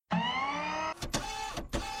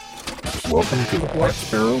Welcome to the Black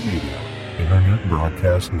Sparrow Media Internet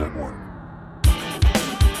Broadcast Network.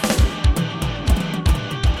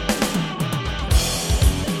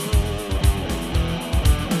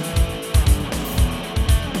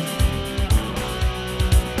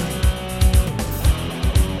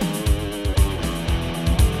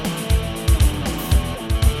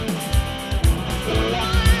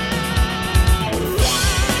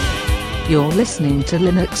 You're listening to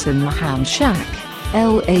Linux in the Ham Shack.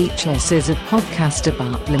 LHS is a podcast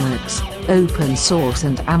about Linux, open source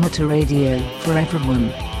and amateur radio for everyone.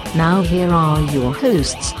 Now here are your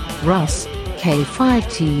hosts, Russ,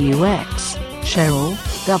 K5TUX, Cheryl,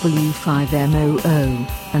 W5MOO,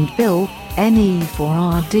 and Bill,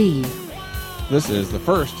 NE4RD. This is the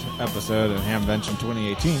first episode of Hamvention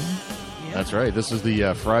 2018. That's right. This is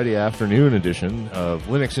the Friday afternoon edition of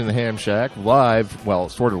Linux in the Ham Shack, live, well,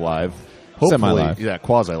 sort of live. Semi-live. Yeah,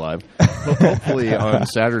 quasi-live. Hopefully on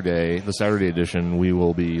Saturday, the Saturday edition, we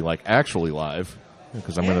will be actually live,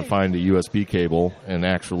 because I'm going to find a USB cable and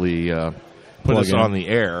actually put us on the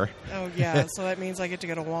air. Oh, yeah. So that means I get to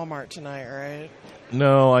go to Walmart tonight, right?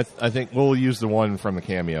 No, I think we'll use the one from the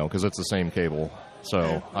Cameo, because it's the same cable.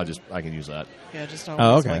 So I can use that. Yeah, just don't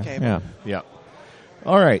use my cable. Yeah.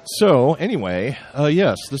 All right. So anyway,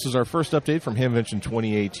 yes, this is our first update from Hamvention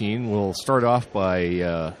 2018. We'll start off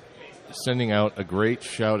by sending out a great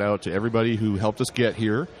shout out to everybody who helped us get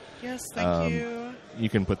here. Yes, thank you. You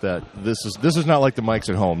can put that. This is not like the mics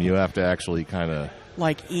at home. You have to actually kind of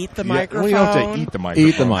eat the microphone. Well, you don't have to eat the microphone.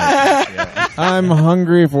 Eat the mic. Yeah. I'm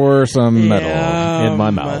hungry for some metal in my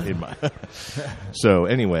mouth. So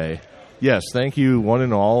anyway, yes, thank you one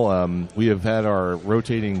and all. We have had our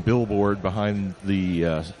rotating billboard behind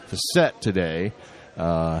the set today.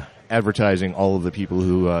 Advertising all of the people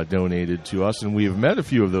who donated to us, and we have met a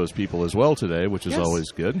few of those people as well today, which is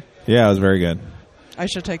always good. Yeah, it was very good. I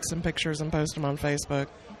should take some pictures and post them on Facebook.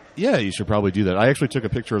 Yeah, you should probably do that. I actually took a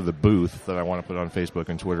picture of the booth that I want to put on Facebook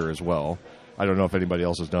and Twitter as well. I don't know if anybody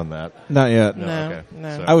else has done that. Not yet. No.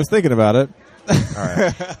 So. I was thinking about it. All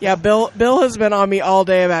right. Yeah, Bill has been on me all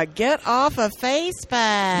day about get off of Facebook.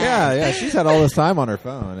 Yeah, she's had all this time on her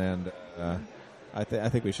phone, and I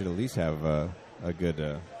think we should at least have a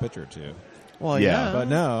good picture or two. Well, yeah. But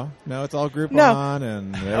no, it's all Groupon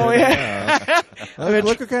and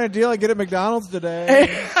look what kind of deal I get at McDonald's today.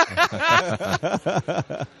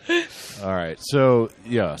 All right. So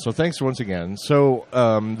thanks once again. So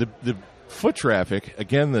the foot traffic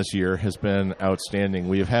again this year has been outstanding.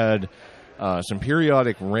 We have had some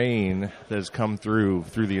periodic rain that has come through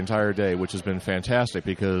the entire day, which has been fantastic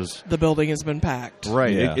because the building has been packed.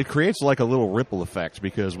 Right. Yeah. It creates like a little ripple effect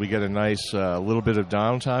because we get a nice little bit of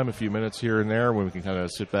downtime, a few minutes here and there when we can kind of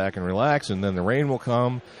sit back and relax, and then the rain will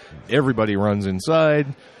come. Everybody runs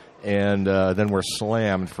inside, and then we're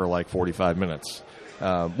slammed for like 45 minutes.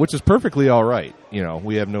 Which is perfectly all right.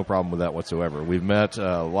 We have no problem with that whatsoever. We've met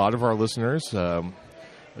a lot of our listeners.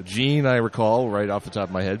 Gene, I recall, right off the top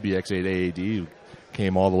of my head, BX8AAD, who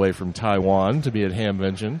came all the way from Taiwan to be at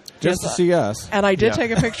Hamvention. Just to see us. And I did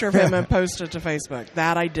take a picture of him and post it to Facebook.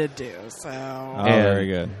 That I did do. So. Very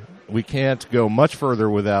good. We can't go much further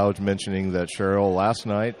without mentioning that Cheryl last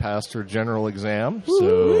night passed her general exam.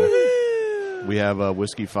 So we have a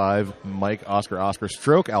Whiskey 5 Mike Oscar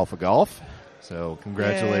Stroke Alpha Golf. So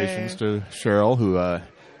congratulations to Cheryl, who,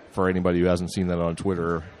 for anybody who hasn't seen that on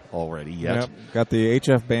Twitter already yet. Yep. Got the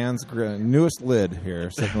HF Band's newest lid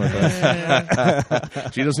here sitting with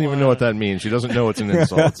us. She doesn't even know what that means. She doesn't know it's an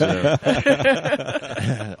insult. So.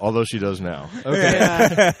 Although she does now. Okay.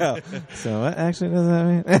 Yeah. So what actually does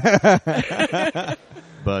that mean?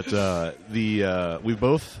 But we've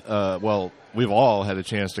both, we've all had a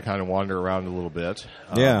chance to kind of wander around a little bit.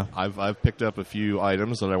 Yeah. I've picked up a few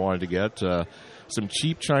items that I wanted to get. Some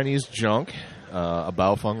cheap Chinese junk. A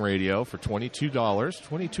Baofeng radio for $22,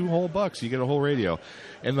 22 whole bucks. You get a whole radio,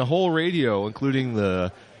 and the whole radio, including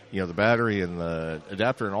the battery and the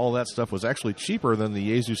adapter and all that stuff, was actually cheaper than the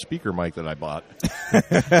Yaesu speaker mic that I bought.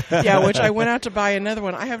 Yeah, which I went out to buy another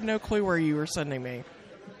one. I have no clue where you were sending me.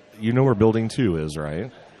 You know where Building 2 is, right?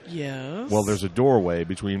 Yes. Well, there's a doorway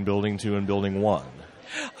between Building 2 and Building 1.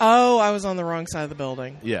 Oh, I was on the wrong side of the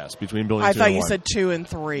building. Yes, between Building 2 I and 1. thought you said 2 and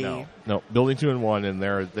 3. No, Building 2 and 1, and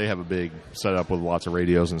they have a big setup with lots of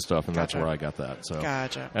radios and stuff, and Gotcha. that's where I got that. So.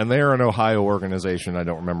 Gotcha. And they are an Ohio organization. I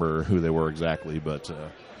don't remember who they were exactly, but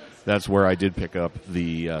that's where I did pick up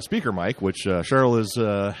the speaker mic, which Cheryl is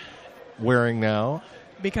wearing now.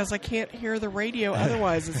 Because I can't hear the radio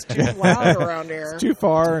otherwise. It's too loud around here. It's too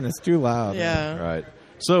far and it's too loud. Yeah. Right.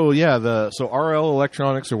 So yeah, so RL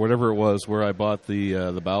Electronics or whatever it was where I bought the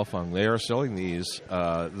Baofeng, they are selling these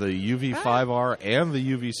the UV5R and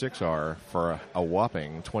the UV6R for a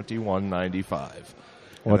whopping $21.95.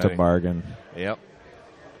 What a bargain! Yep.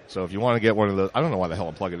 So if you want to get one of those, I don't know why the hell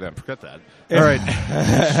I'm plugging it in. Forget that. All right.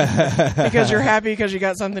 Because you're happy because you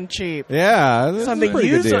got something cheap. Yeah, this Something is a pretty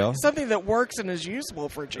good deal. something that works and is useful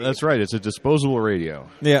for cheap. That's right. It's a disposable radio.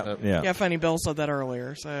 Yeah, yeah. Yeah, funny. Bill said that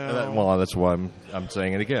earlier. So Well, that's why I'm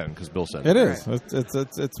saying it again because Bill said It is.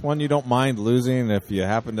 It's one you don't mind losing if you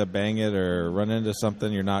happen to bang it or run into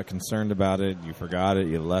something. You're not concerned about it. You forgot it.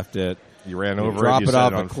 You left it. You ran You over drop it. You it set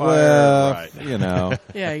off it a on cliff. fire. Right. You know.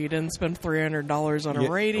 yeah, you didn't spend $300 on a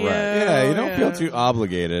radio. right. Yeah, you don't feel too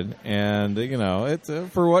obligated, and you know it's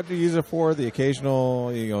for what to use it for. The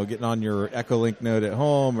occasional, getting on your Echolink Note at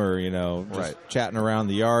home, or just Right. chatting around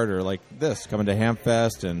the yard, or like this coming to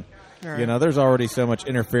Hamfest, and Right. there's already so much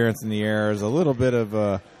interference in the air. There's a little bit of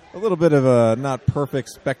a not perfect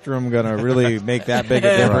spectrum going to really make that big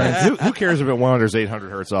a difference. Who cares if it wanders 800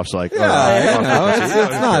 hertz off cycle? Yeah, it's I don't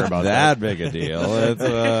care not about that big a deal. It's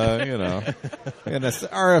in a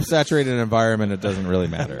RF saturated environment, it doesn't really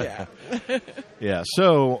matter. Yeah,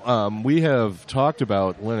 so we have talked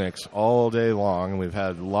about Linux all day long, and we've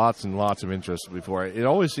had lots and lots of interest before. It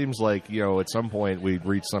always seems like, at some point we'd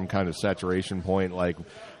reach some kind of saturation point, like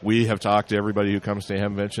we have talked to everybody who comes to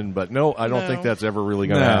Hamvention, but no, I don't think that's ever really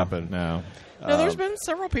going to happen. No. No, there's been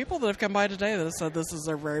several people that have come by today that have said this is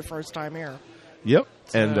their very first time here. Yep.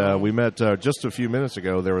 So- And we met just a few minutes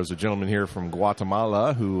ago. There was a gentleman here from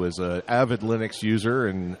Guatemala who is an avid Linux user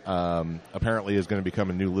and apparently is going to become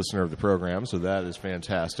a new listener of the program, so that is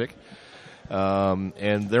fantastic.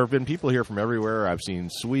 And there have been people here from everywhere. I've seen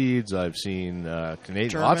Swedes. I've seen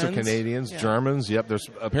Canadians, lots of Germans. Canadians, Yeah. Germans. Yep.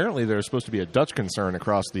 There's supposed to be a Dutch concern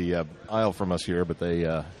across the aisle from us here, but they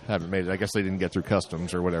haven't made it. I guess they didn't get through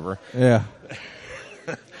customs or whatever. Yeah.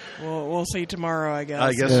 We'll see tomorrow, I guess.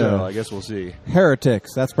 I guess Yeah. so. I guess we'll see.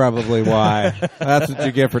 Heretics. That's probably why. That's what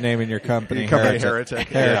you get for naming your company. Your company Heretic. Heretic.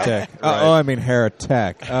 Heretic. Yeah. Oh, I mean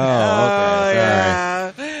Heretic. Oh, okay.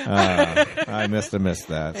 yeah. Sorry. I missed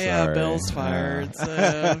that. Yeah, Sorry. Bill's fired.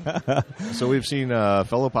 So. So we've seen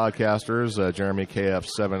fellow podcasters, Jeremy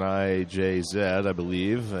KF7IJZ, I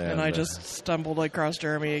believe. And I just stumbled across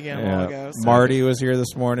Jeremy again a Yeah. while ago. So. Marty was here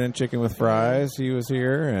this morning, Chicken with Fries. He was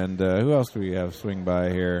here. And who else do we have swing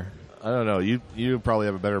by here? I don't know. You probably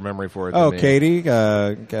have a better memory for it than Oh, me. Katie,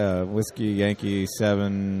 Whiskey Yankee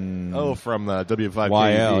 7. Oh, from W5KD.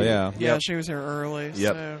 YL, yeah. Yeah, Yep. she was here early.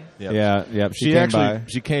 Yep. So. Yep. Yep. She came actually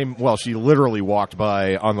by. she literally walked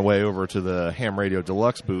by on the way over to the Ham Radio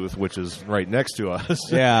Deluxe booth, which is right next to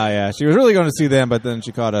us. Yeah. She was really going to see them, but then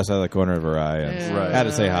she caught us out of the corner of her eye and Right. had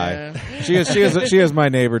to say hi. She is my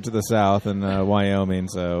neighbor to the south in Wyoming.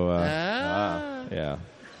 So yeah.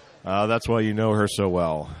 That's why you know her so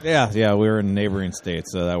well. Yeah. We're in neighboring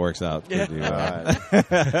states, so that works out. Pretty well.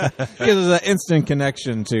 Gives us an instant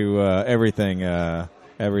connection to everything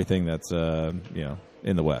that's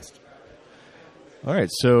in the West. All right.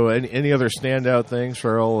 So, any other standout things,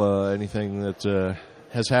 Farrell? Anything that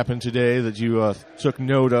has happened today that you took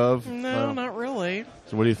note of? No, not really.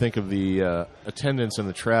 So, what do you think of the attendance and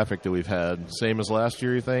the traffic that we've had? Same as last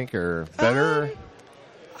year, you think, or better?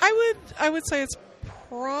 I would say it's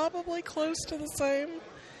probably close to the same.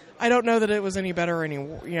 I don't know that it was any better or any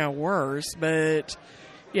worse, but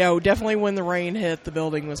definitely when the rain hit, the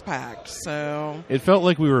building was packed. So It felt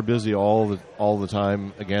like we were busy all the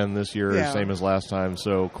time again this year, Yeah. same as last time.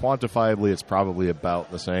 So quantifiably, it's probably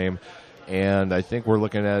about the same. And I think we're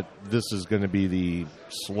looking at this is going to be the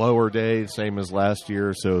slower day, same as last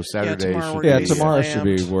year. So Saturday tomorrow should we're be gonna be Tomorrow should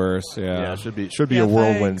be slammed. worse. yeah, should be Yeah, a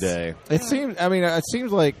whirlwind thanks. day. It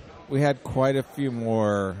seems like we had quite a few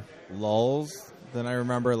more lulls than I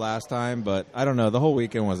remember last time, but I don't know. The whole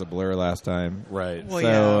weekend was a blur last time. Right. Well,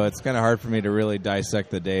 So yeah. it's kind of hard for me to really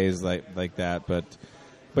dissect the days like that. But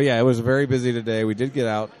yeah, it was very busy today. We did get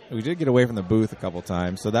out. We did get away from the booth a couple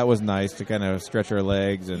times, so that was nice to kind of stretch our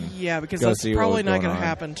legs and because go that's see what probably was not going going on. to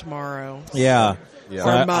happen tomorrow. Yeah. Yeah. So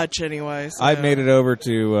Or I- much anyway. So. I made it over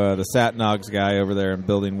to the Satnogs guy over there in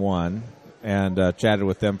Building 1 and chatted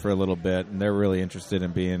with them for a little bit, and they're really interested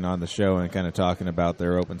in being on the show and kind of talking about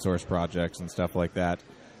their open source projects and stuff like that.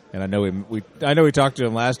 And I know we talked to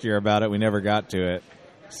them last year about it. We never got to it,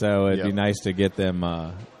 so it'd be Yep. nice to get them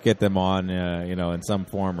on, in some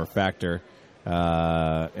form or factor.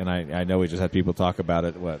 And I know we just had people talk about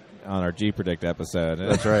it on our G Predict episode.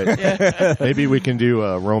 That's right. Maybe we can do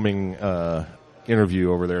a roaming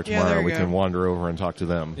interview over there Yeah, tomorrow. there you We go. can wander over and talk to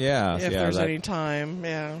them. Yeah, If yeah. there's any time,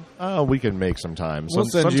 yeah. We can make some time. We'll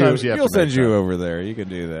send Sometimes you. have We'll to make send you time. over there. You can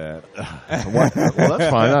do that. Well, that's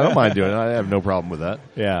fine. I don't mind doing it. I have no problem with that.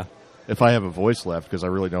 Yeah. If I have a voice left, because I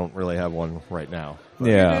really don't really have one right now.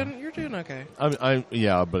 Yeah. You're doing okay.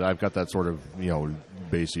 Yeah, but I've got that sort of,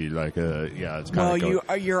 bassy, it's kind Well,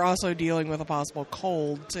 you're also dealing with a possible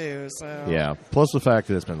cold, too, so... Yeah, plus the fact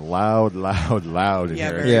that it's been loud in Yeah, here.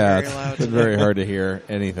 very, Yeah, very it's loud. been very hard to hear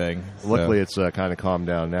anything. Luckily, it's kind of calmed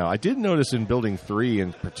down now. I did notice in Building 3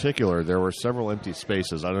 in particular, there were several empty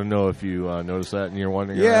spaces. I don't know if you noticed that and you're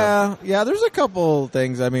wondering around. Yeah, there's a couple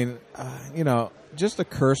things. I mean, just a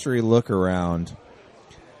cursory look around.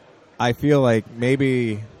 I feel like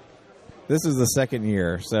maybe this is the second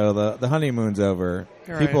year, so the honeymoon's over.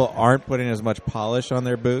 Right. People aren't putting as much polish on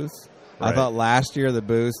their booths. Right. I thought last year the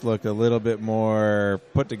booths looked a little bit more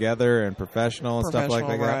put together and professional and stuff like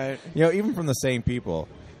that. Right. Even from the same people.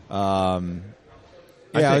 I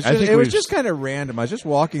think it was we've- just kind of random. I was just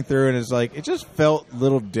walking through, and it's like it just felt a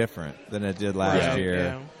little different than it did last Right, year.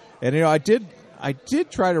 yeah. And I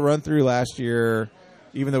did try to run through last year,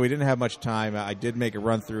 even though we didn't have much time. I did make a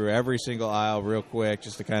run through every single aisle real quick,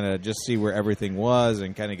 just to kind of just see where everything was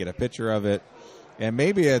and kind of get a picture of it. And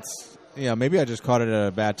maybe it's maybe I just caught it at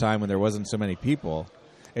a bad time when there wasn't so many people.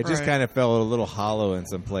 It just Right. kind of felt a little hollow in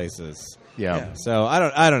some places. Yeah. So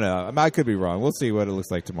I don't know. I could be wrong. We'll see what it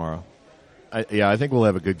looks like tomorrow. I think we'll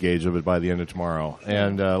have a good gauge of it by the end of tomorrow.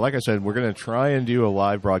 And like I said, we're going to try and do a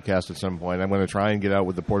live broadcast at some point. I'm going to try and get out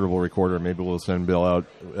with the portable recorder. Maybe we'll send Bill out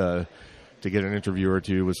to get an interview or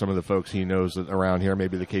two with some of the folks he knows around here,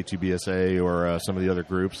 maybe the K2BSA or some of the other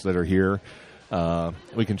groups that are here.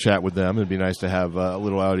 We can chat with them. It'd be nice to have a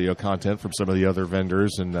little audio content from some of the other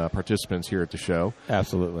vendors and participants here at the show.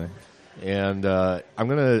 Absolutely. And I'm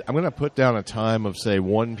gonna put down a time of say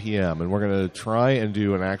 1 p.m. and we're gonna try and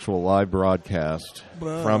do an actual live broadcast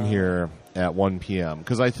from here at 1 p.m.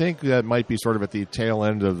 because I think that might be sort of at the tail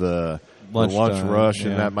end of the lunch rush,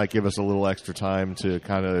 and that might give us a little extra time to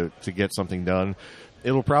to get something done.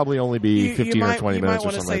 It'll probably only be 15 or 20 minutes or something like that. You might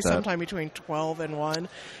want to say sometime between 12 and 1.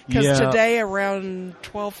 Because Yeah. today around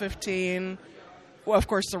 12:15, well, of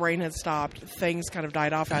course, the rain had stopped. Things kind of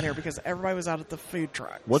died off out here because everybody was out at the food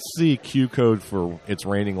truck. What's the Q code for it's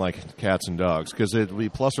raining like cats and dogs? Because it'll be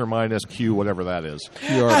plus or minus Q, whatever that is.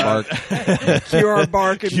 QR bark. QR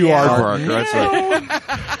bark and QR meow. bark, that's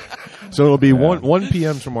right. So it'll be 1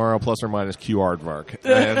 p.m. tomorrow, plus or minus QR bark.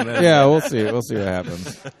 And then, Yeah, we'll see. We'll see what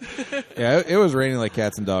happens. Yeah, it was raining like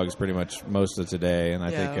cats and dogs pretty much most of today, and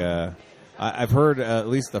I think I've heard at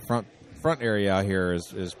least the front area out here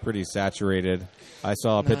is pretty saturated. I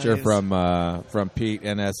saw a picture Nice. from Pete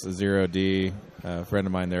NS0D, a friend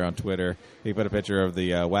of mine there on Twitter. He put a picture of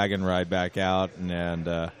the wagon ride back out, and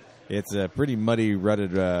it's a pretty muddy,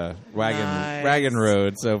 rutted wagon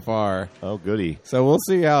road so far. oh, goody. So we'll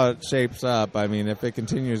see how it shapes up. I mean, if it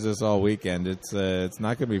continues this all weekend, it's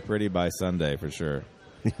not going to be pretty by Sunday for sure.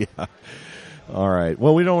 Yeah. All right.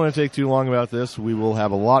 Well, we don't want to take too long about this. We will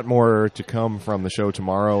have a lot more to come from the show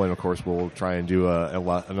tomorrow, and of course, we'll try and do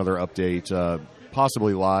another update,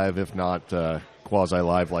 possibly live, if not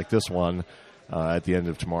quasi-live like this one, at the end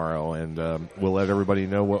of tomorrow. And we'll let everybody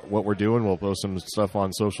know what we're doing. We'll post some stuff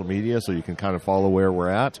on social media so you can kind of follow where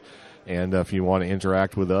we're at. And if you want to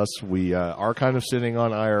interact with us, we are kind of sitting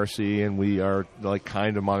on IRC, and we are like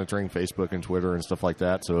kind of monitoring Facebook and Twitter and stuff like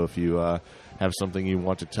that. So if you have something you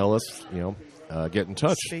want to tell us, get in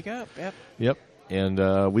touch. Speak up, yep. Yep.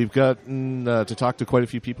 And we've gotten to talk to quite a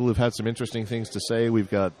few people who've had some interesting things to say. We've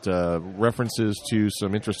got references to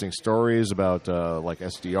some interesting stories about like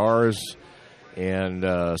SDRs and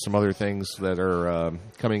some other things that are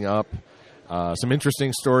coming up. Some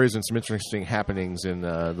interesting stories and some interesting happenings in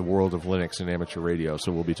the world of Linux and amateur radio.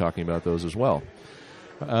 So we'll be talking about those as well.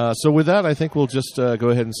 So with that, I think we'll just go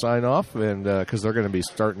ahead and sign off, and because they're going to be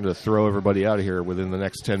starting to throw everybody out of here within the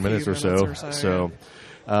next 10 minutes or so. So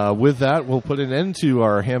with that, we'll put an end to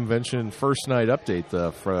our Hamvention First Night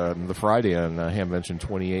update from the Friday on Hamvention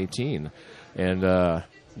 2018. And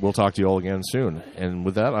we'll talk to you all again soon. And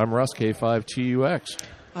with that, I'm Russ, K5TUX.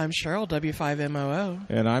 I'm Cheryl, W5MOO.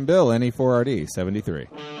 And I'm Bill, NE4RD 73.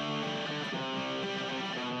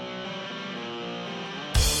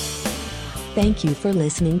 Thank you for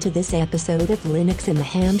listening to this episode of Linux in the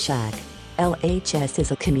Ham Shack. LHS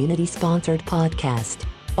is a community-sponsored podcast.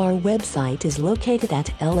 Our website is located at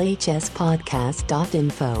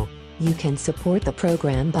lhspodcast.info. You can support the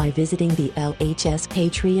program by visiting the LHS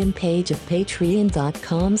Patreon page of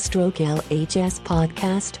patreon.com/LHS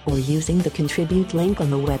podcast or using the contribute link on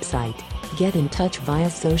the website. Get in touch via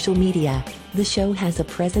social media. The show has a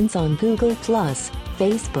presence on Google+,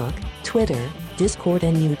 Facebook, Twitter, Discord,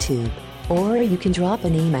 and YouTube. Or you can drop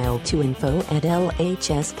an email to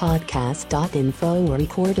info@lhspodcast.info or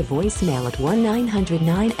record a voicemail at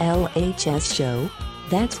 1-900-9-LHS-SHOW.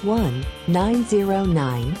 That's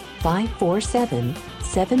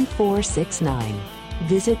 1-909-547-7469.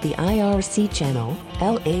 Visit the IRC channel,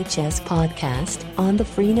 LHS Podcast, on the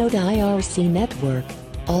Freenode IRC network.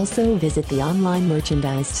 Also visit the online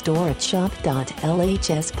merchandise store at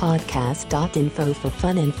shop.lhspodcast.info for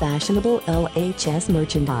fun and fashionable LHS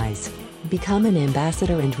merchandise. Become an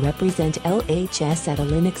ambassador and represent LHS at a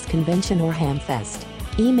Linux convention or Hamfest.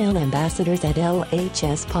 Email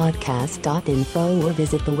ambassadors@lhspodcast.info or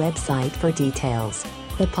visit the website for details.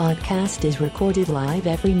 The podcast is recorded live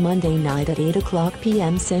every Monday night at 8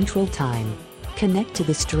 p.m. Central Time. Connect to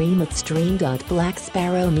the stream at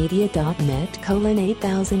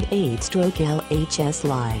stream.blacksparrowmedia.net:8008/LHS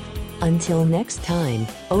Live. Until next time,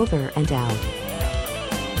 over and out.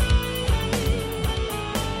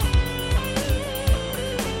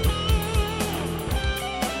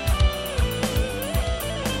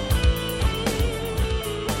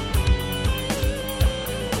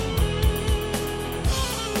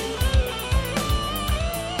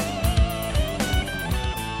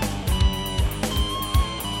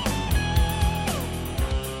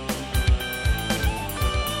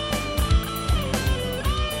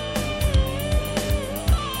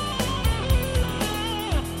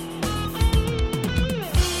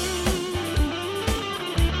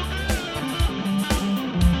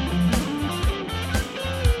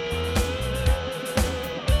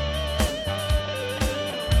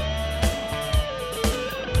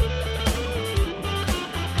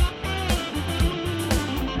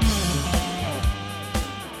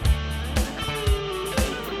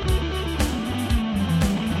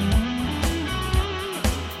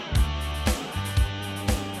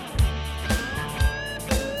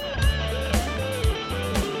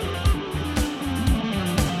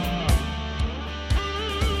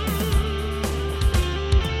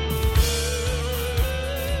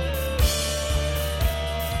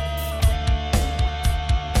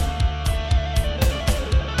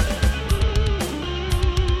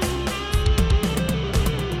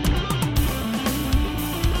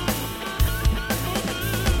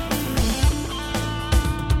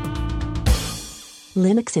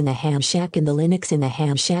 Linux in the Ham Shack and the Linux in the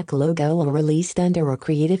Ham Shack logo are released under a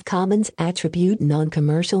Creative Commons Attribute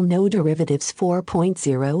Non-Commercial No Derivatives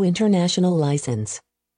 4.0 International License.